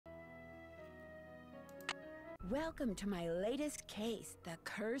Welcome to my latest case, The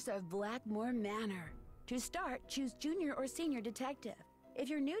Curse of Blackmoor Manor. To start, choose Junior or Senior Detective. If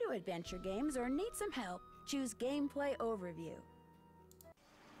you're new to adventure games or need some help, choose Gameplay Overview.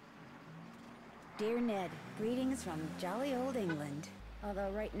 Dear Ned, greetings from jolly old England. Although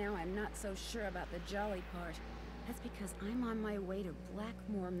right now I'm not so sure about the jolly part. That's because I'm on my way to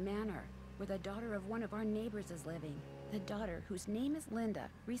Blackmoor Manor, where the daughter of one of our neighbors is living. The daughter, whose name is Linda,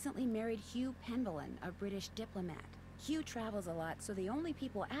 recently married Hugh Penbelin, a British diplomat. Hugh travels a lot, so the only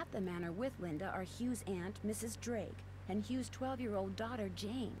people at the manor with Linda are Hugh's aunt, Mrs. Drake, and Hugh's 12-year-old daughter,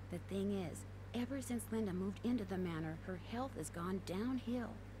 Jane. The thing is, ever since Linda moved into the manor, her health has gone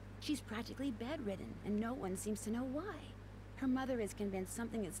downhill. She's practically bedridden, and no one seems to know why. Her mother is convinced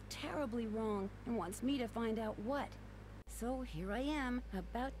something is terribly wrong and wants me to find out what. So here I am,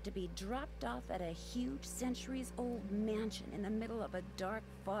 about to be dropped off at a huge centuries-old mansion in the middle of a dark,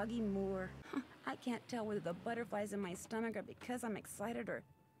 foggy moor. I can't tell whether the butterflies in my stomach are because I'm excited or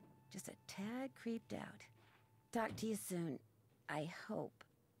just a tad creeped out. Talk to you soon. I hope.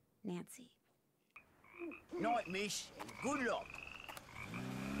 Nancy. Night, miss, and good luck.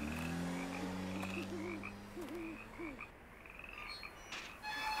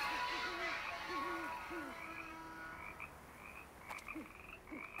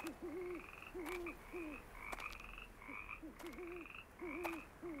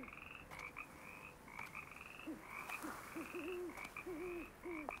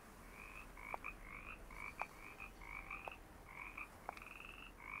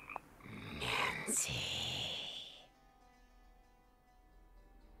 Nancy.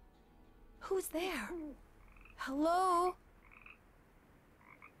 Who's there? Hello?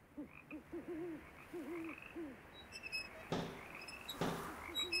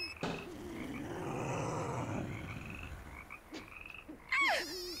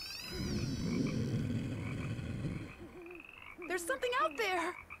 There's something out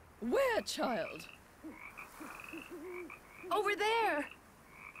there! Where, child? Over there!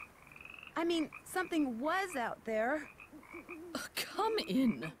 I mean, something was out there. Come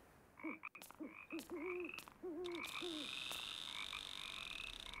in.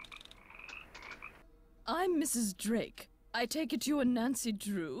 I'm Mrs. Drake. I take it you are Nancy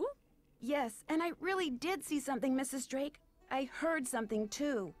Drew? Yes, and I really did see something, Mrs. Drake. I heard something,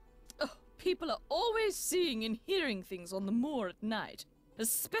 too. Oh, people are always seeing and hearing things on the moor at night,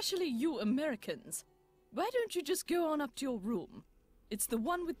 especially you Americans. Why don't you just go on up to your room? It's the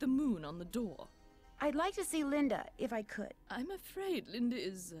one with the moon on the door. I'd like to see Linda, if I could. I'm afraid Linda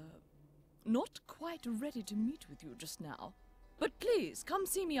is, not quite ready to meet with you just now. But please, come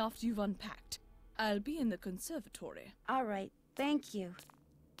see me after you've unpacked. I'll be in the conservatory. All right, thank you.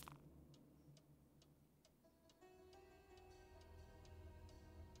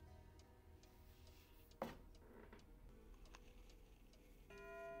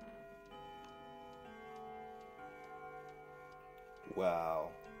 Wow.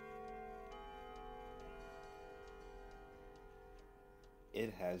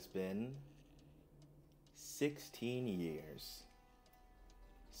 It has been 16 years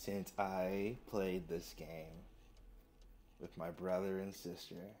since I played this game with my brother and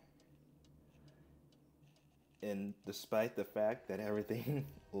sister. And despite the fact that everything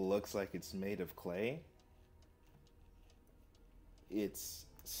looks like it's made of clay, it's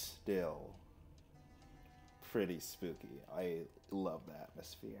still pretty spooky. I love the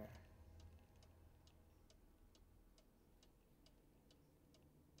atmosphere.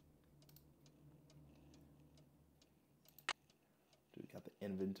 We got the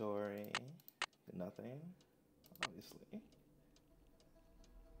inventory, nothing, obviously.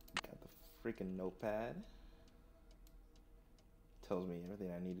 Got the freaking notepad. Tells me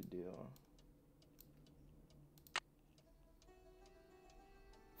everything I need to do.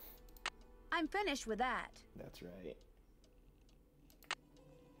 I'm finished with that. That's right.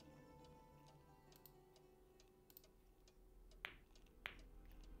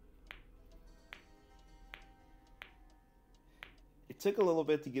 It took a little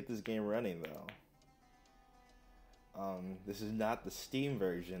bit to get this game running, though. This is not the Steam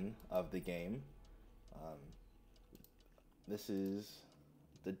version of the game. This is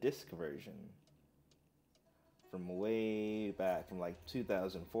the disc version from way back, from like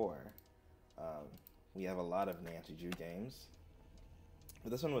 2004. We have a lot of Nancy Drew games,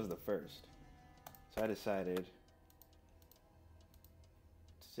 but this one was the first. So I decided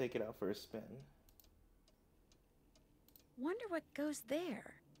to take it out for a spin. Wonder what goes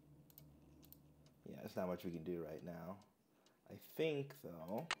there. Yeah, there's not much we can do right now. I think,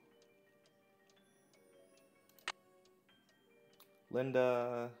 though,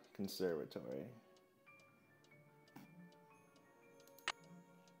 Linda Conservatory.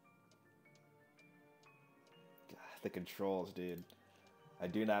 The controls, dude. I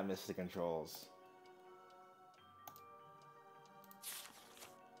do not miss the controls.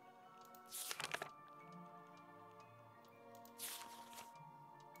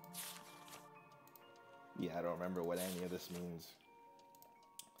 Yeah, I don't remember what any of this means.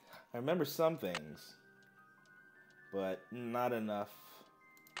 I remember some things, but not enough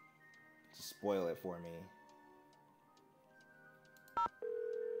to spoil it for me.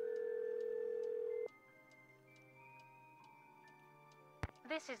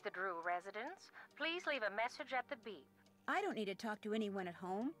 This is the Drew residence. Please leave a message at the beep. I don't need to talk to anyone at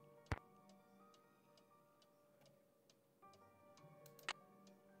home.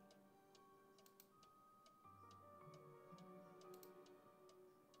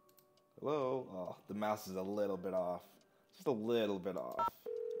 Hello? Oh, the mouse is a little bit off. Just a little bit off.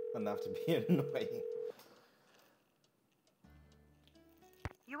 Enough to be annoying.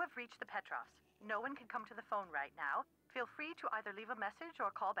 You have reached the Petrovs. No one can come to the phone right now. Feel free to either leave a message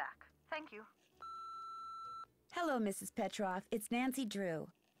or call back. Thank you. Hello, Mrs. Petrov. It's Nancy Drew.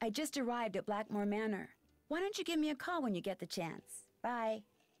 I just arrived at Blackmoor Manor. Why don't you give me a call when you get the chance? Bye.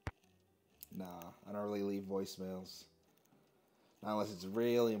 Nah, I don't really leave voicemails. Not unless it's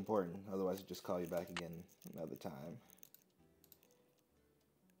really important. Otherwise, I'll just call you back again another time.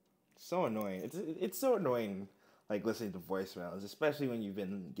 So annoying. It's so annoying, like, listening to voicemails, especially when you've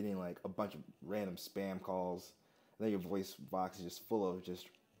been getting, like, a bunch of random spam calls, and then your voice box is just full of just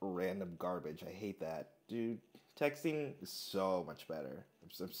random garbage. I hate that. Dude, texting is so much better.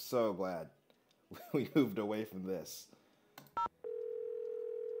 I'm so glad we moved away from this.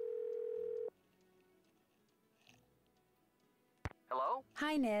 Hello?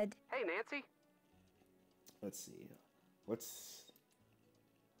 Hi, Ned. Hey, Nancy? Let's see. What's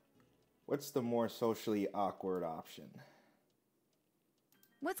the more socially awkward option?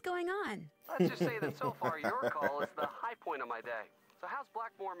 What's going on? Let's just say that so far your call is the high point of my day. So how's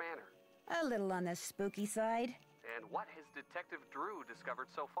Blackmoor Manor? A little on the spooky side. And what has Detective Drew discovered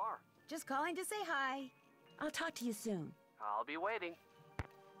so far? Just calling to say hi. I'll talk to you soon. I'll be waiting.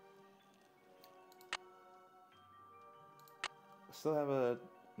 Still have a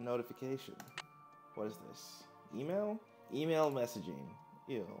notification. What is this? Email? Email messaging.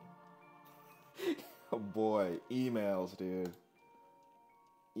 Ew. Oh boy, emails, dude.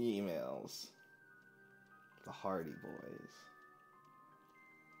 Emails. The Hardy Boys.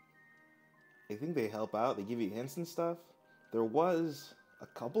 I think they help out. They give you hints and stuff. There was a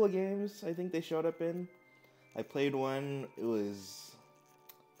couple of games I think they showed up in. I played one. It was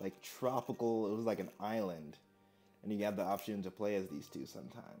like tropical. It was like an island. And you have the option to play as these two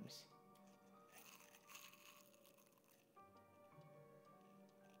sometimes.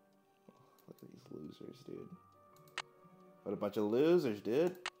 Look at these losers, dude. What a bunch of losers,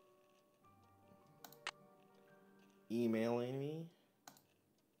 dude. Emailing me.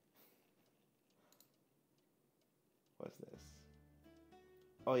 What's this?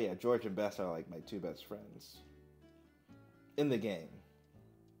 Oh yeah, George and Bess are like my two best friends. In the game.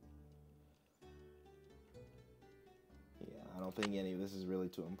 I don't think any of this is really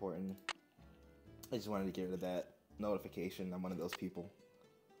too important. I just wanted to get rid of that notification. I'm one of those people.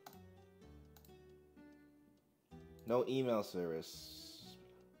 No email service.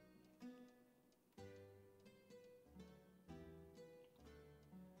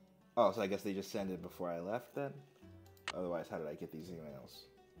 Oh, so I guess they just sent it before I left then? Otherwise, how did I get these emails?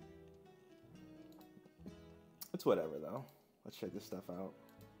 It's whatever though. Let's check this stuff out.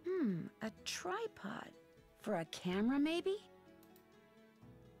 A tripod. For a camera, maybe?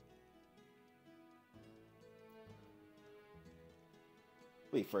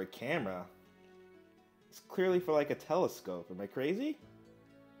 Wait, for a camera? It's clearly for like a telescope. Am I crazy?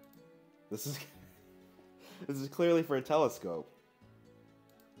 This is this is clearly for a telescope.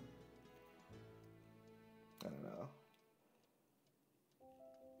 I don't know.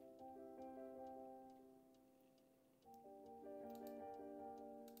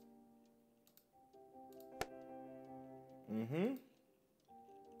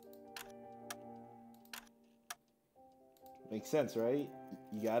 Makes sense, right?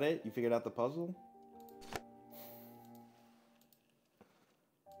 You got it? You figured out the puzzle?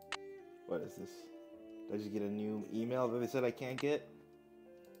 What is this? Did I just get a new email that they said I can't get?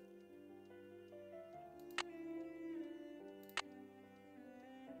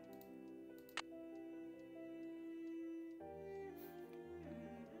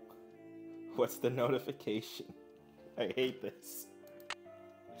 What's the notification? I hate this.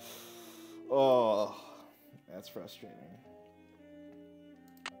 Oh, that's frustrating.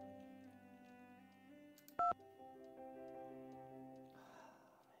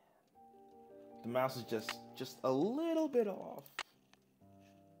 The mouse is just a little bit off.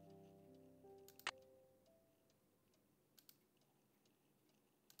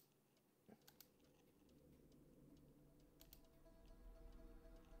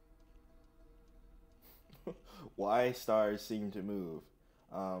 Why stars seem to move?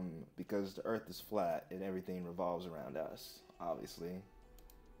 Because the Earth is flat and everything revolves around us, obviously.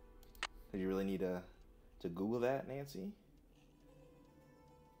 Do you really need to Google that, Nancy?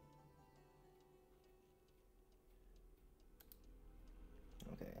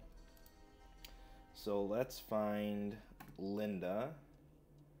 Okay. So let's find Linda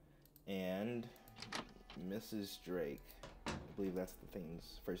and Mrs. Drake. I believe that's the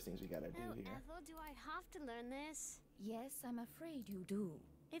first things we gotta do Oh, here. Ethel, do I have to learn this? Yes, I'm afraid you do.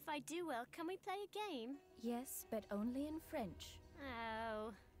 If I do well, can we play a game? Yes, but only in French.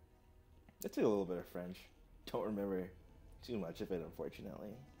 Oh. I took a little bit of French. Don't remember too much of it,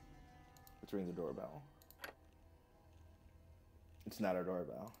 unfortunately. Let's ring the doorbell. It's not our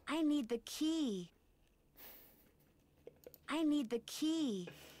doorbell. I need the key. I need the key.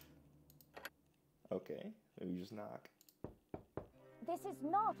 Okay, maybe just knock. This is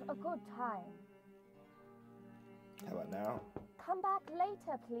not a good time. How about now? Come back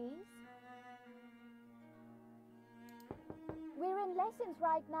later, please. We're in lessons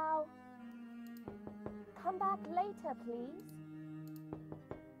right now. Come back later, please.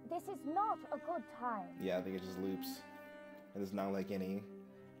 This is not a good time. Yeah, I think it just loops. And there's not like any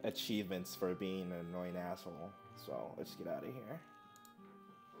achievements for being an annoying asshole. So let's get out of here.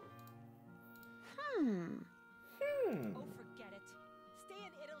 Oh, forget it. Stay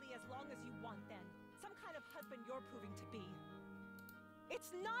in Italy as long as you want then. Some kind of husband you're proving to be.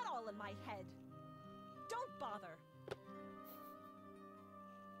 It's not all in my head. Don't bother.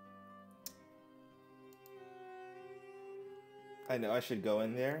 I know I should go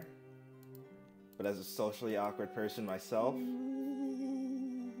in there, but as a socially awkward person myself,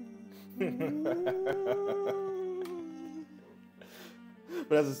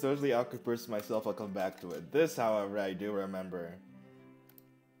 I'll come back to it. This, however, I do remember.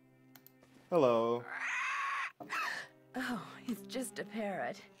 Hello. Oh, it's just a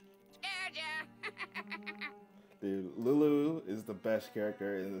parrot. Dude, Lulu is the best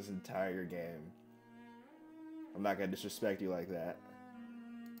character in this entire game. I'm not gonna disrespect you like that.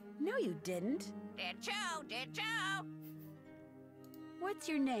 No, you didn't. Did you? What's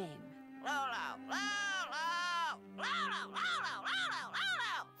your name? Lolo.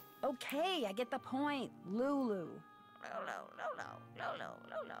 Okay, I get the point. Lulu.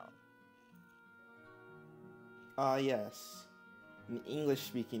 Lolo. Ah, yes. An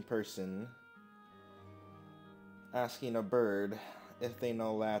English-speaking person asking a bird if they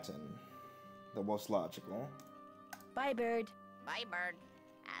know Latin. The most logical. Bye, bird. Bye, bird.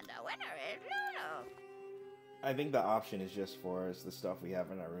 And the winner is Lolo. I think the option is just for us, the stuff we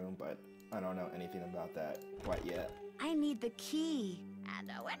have in our room, but I don't know anything about that quite yet. I need the key. And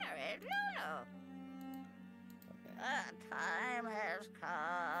the winner is Lolo. Okay. The time has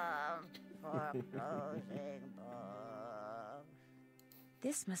come for closing books.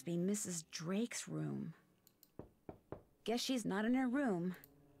 This must be Mrs. Drake's room. Guess she's not in her room.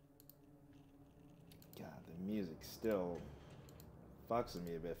 God, the music still fucks with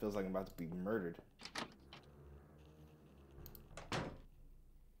me a bit. It feels like I'm about to be murdered.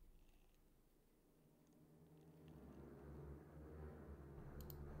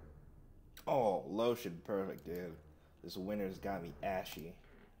 Oh, lotion, perfect, dude. This winter's got me ashy.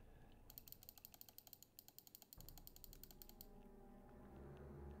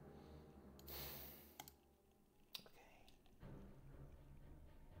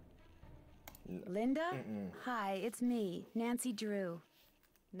 Linda? Hi, it's me, Nancy Drew.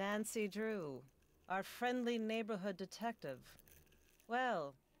 Nancy Drew, our friendly neighborhood detective.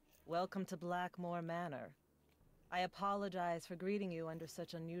 Well, welcome to Blackmoor Manor. I apologize for greeting you under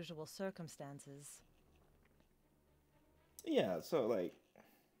such unusual circumstances. Yeah, so, like,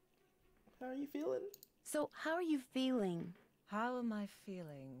 how are you feeling? So, how are you feeling? How am I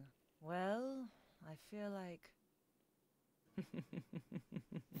feeling? Well, I feel like...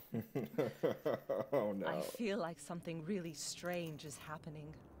 Oh, no. I feel like something really strange is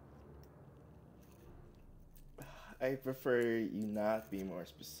happening. I prefer you not be more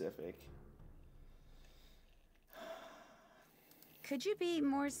specific. Could you be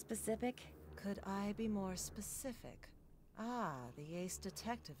more specific? Could I be more specific? Ah, the ace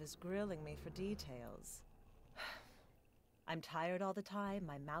detective is grilling me for details. I'm tired all the time,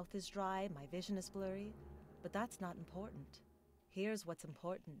 my mouth is dry, my vision is blurry, but that's not important. Here's what's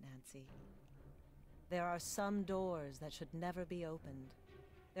important, Nancy. There are some doors that should never be opened.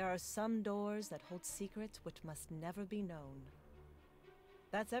 There are some doors that hold secrets which must never be known.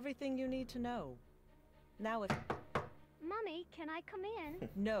 That's everything you need to know. Now if... Mummy, can I come in?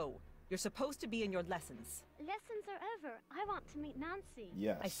 No. You're supposed to be in your lessons. Lessons are over. I want to meet Nancy.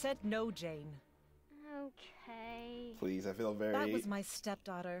 Yes. I said no, Jane. Okay. Please, I feel very... That was my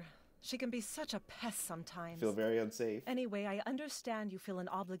stepdaughter. She can be such a pest sometimes. feel very unsafe. Anyway, I understand you feel an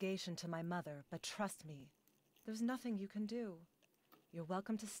obligation to my mother, but trust me, there's nothing you can do. You're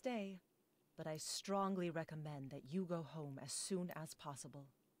welcome to stay, but I strongly recommend that you go home as soon as possible.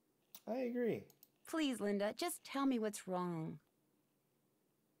 I agree. Please, Linda, just tell me what's wrong.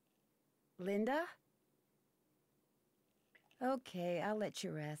 Linda? Okay, I'll let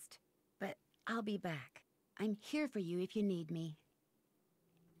you rest. But I'll be back. I'm here for you if you need me.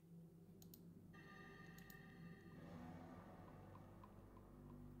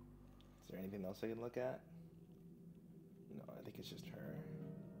 Is there anything else I can look at? No, I think it's just her.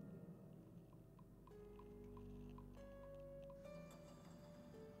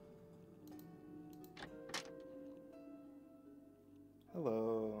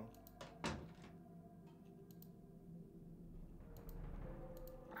 Hello.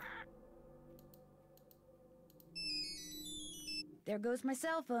 There goes my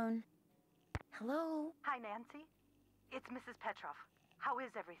cell phone. Hello? Hi, Nancy. It's Mrs. Petrov. How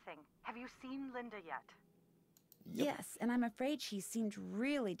is everything? Have you seen Linda yet? Yep. Yes, and I'm afraid she seemed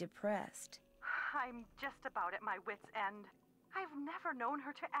really depressed. I'm just about at my wit's end. I've never known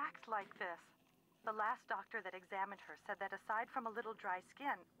her to act like this. The last doctor that examined her said that aside from a little dry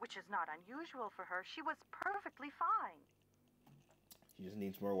skin, which is not unusual for her, she was perfectly fine. She just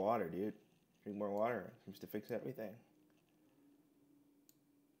needs more water, dude. Drink more water. Seems to fix everything.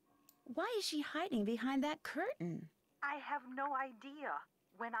 Why is she hiding behind that curtain? I have no idea.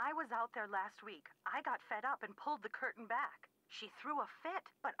 When I was out there last week, I got fed up and pulled the curtain back. She threw a fit,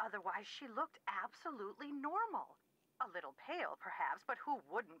 but otherwise she looked absolutely normal. A little pale, perhaps, but who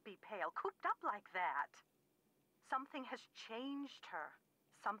wouldn't be pale, cooped up like that? Something has changed her.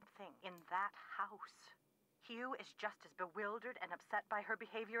 Something in that house. Hugh is just as bewildered and upset by her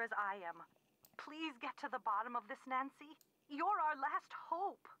behavior as I am. Please get to the bottom of this, Nancy. You're our last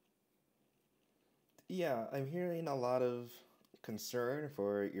hope. Yeah, I'm hearing a lot of concern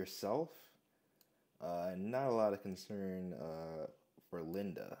for yourself. Not a lot of concern for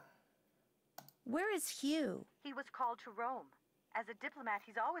Linda. Where is Hugh? He was called to Rome. As a diplomat,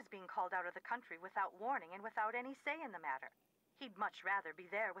 he's always being called out of the country without warning and without any say in the matter. He'd much rather be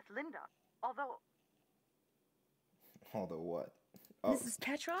there with Linda, although... Although what? Oh. Mrs.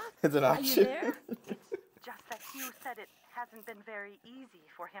 Petrov? It's an Are option. you there? Just that Hugh said it hasn't been very easy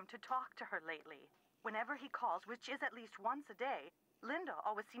for him to talk to her lately. Whenever he calls, which is at least once a day, Linda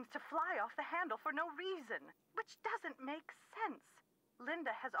always seems to fly off the handle for no reason, which doesn't make sense. Linda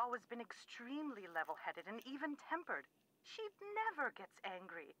has always been extremely level-headed and even-tempered. She never gets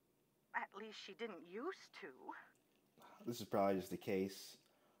angry. At least she didn't used to. This is probably just a case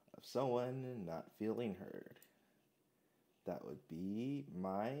of someone not feeling heard. That would be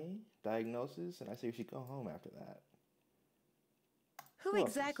my diagnosis, and I say we should go home after that. Who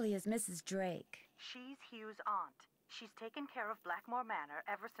exactly is Mrs. Drake? She's Hugh's aunt. She's taken care of Blackmoor Manor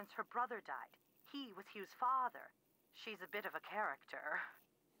ever since her brother died. He was Hugh's father. She's a bit of a character.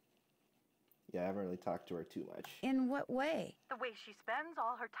 Yeah, I haven't really talked to her too much. In what way? The way she spends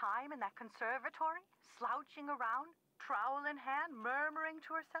all her time in that conservatory, slouching around, trowel in hand, murmuring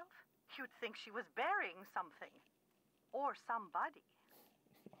to herself. You'd think she was burying something. Or somebody.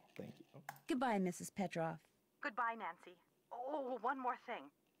 Thank you. Goodbye, Mrs. Petrov. Goodbye, Nancy. Oh, one more thing.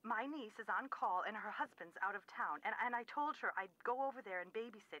 My niece is on call and her husband's out of town, and I told her I'd go over there and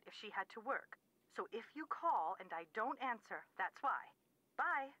babysit if she had to work. So if you call and I don't answer, that's why.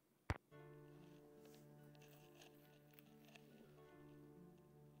 Bye.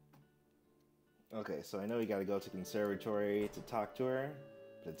 Okay, so I know we gotta go to conservatory to talk to her,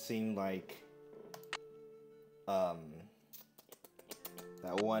 but it seemed like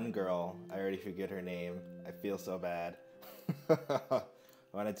that one girl, I already forget her name, I feel so bad,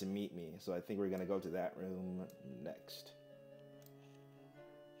 wanted to meet me, so I think we're gonna go to that room next.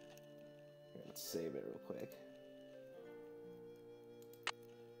 Here, let's save it real quick.